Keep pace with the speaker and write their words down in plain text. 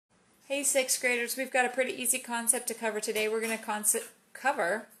Hey, sixth graders, we've got a pretty easy concept to cover today. We're going to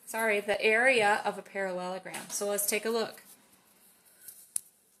cover the area of a parallelogram. So let's take a look.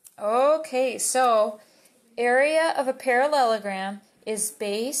 Okay, so area of a parallelogram is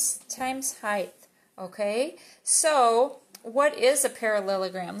base times height. Okay, so what is a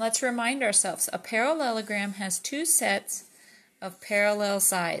parallelogram? Let's remind ourselves. A parallelogram has two sets of parallel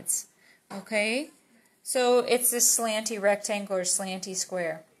sides. Okay, so it's this slanty rectangle or slanty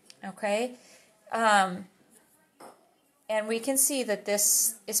square. Okay, and we can see that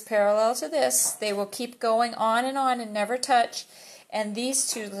this is parallel to this. They will keep going on and never touch. And these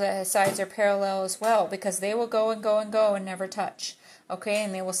two sides are parallel as well because they will go and go and go and never touch. Okay,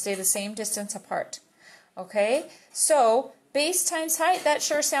 and they will stay the same distance apart. Okay, so base times height, that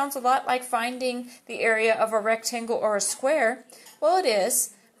sure sounds a lot like finding the area of a rectangle or a square. Well, it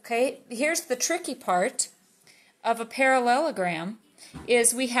is. Okay, here's the tricky part of a parallelogram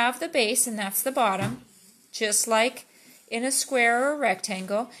is we have the base, and that's the bottom, just like in a square or a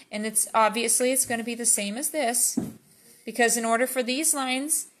rectangle, and it's obviously going to be the same as this, because in order for these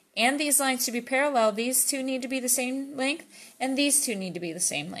lines and these lines to be parallel, these two need to be the same length, and these two need to be the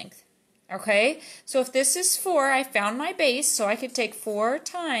same length. Okay, so if this is 4, I found my base, so I could take 4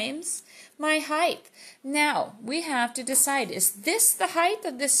 times my height. Now, we have to decide, is this the height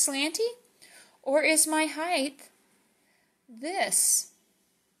of this slanty, or is my height this?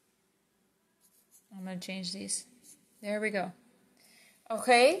 I'm going to change these. There we go.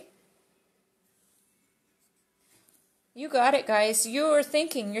 Okay. You got it, guys. You're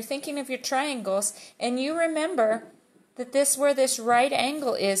thinking of your triangles, and you remember that this, where this right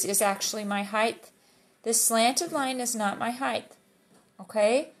angle is actually my height. This slanted line is not my height.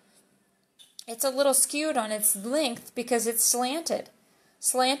 Okay? It's a little skewed on its length because it's slanted.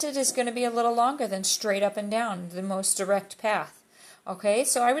 Slanted is going to be a little longer than straight up and down, the most direct path. Okay,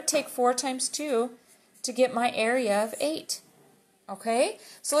 so I would take 4 times 2 to get my area of 8. Okay,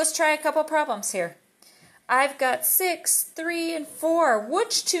 so let's try a couple problems here. I've got 6, 3, and 4.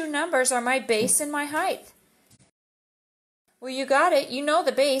 Which two numbers are my base and my height? Well, you got it. You know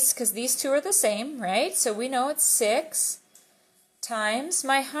the base because these two are the same, right? So we know it's 6 times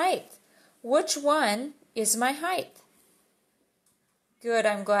my height. Which one is my height? Good,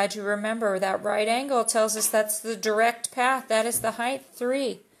 I'm glad you remember. That right angle tells us that's the direct path. That is the height,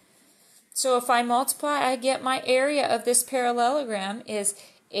 3. So if I multiply, I get my area of this parallelogram is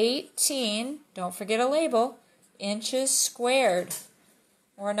 18, don't forget a label, inches squared.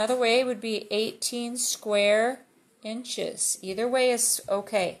 Or another way would be 18 square inches. Either way is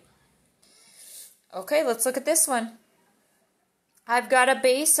okay. Okay, let's look at this one. I've got a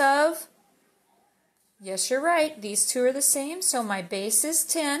base of, yes, you're right, these two are the same, so my base is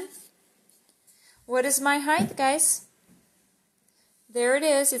 10. What is my height, guys? There it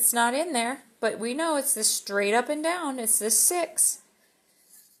is. It's not in there, but we know it's this straight up and down. It's this 6.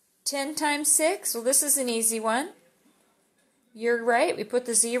 10 times 6, well, this is an easy one. You're right. We put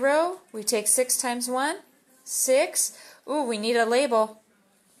the 0. We take 6 times 1, 6. Ooh, we need a label.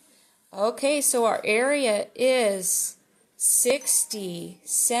 Okay, so our area is 60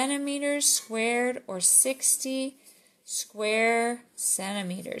 centimeters squared or 60 square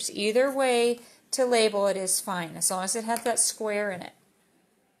centimeters. Either way to label it is fine, as long as it has that square in it.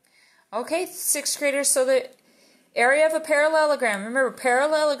 Okay, 6th graders, so the area of a parallelogram. Remember,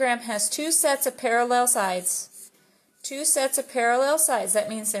 parallelogram has 2 sets of parallel sides. 2 sets of parallel sides. That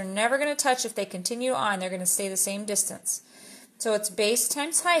means they're never going to touch if they continue on. They're going to stay the same distance. So it's base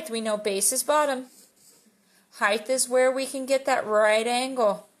times height. We know base is bottom. Height is where we can get that right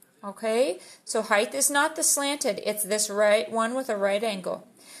angle. Okay? So height is not the slanted. It's this right one with a right angle.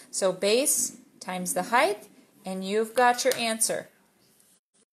 So base times the height, and you've got your answer.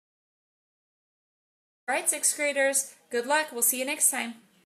 All right, 6th graders, good luck. We'll see you next time.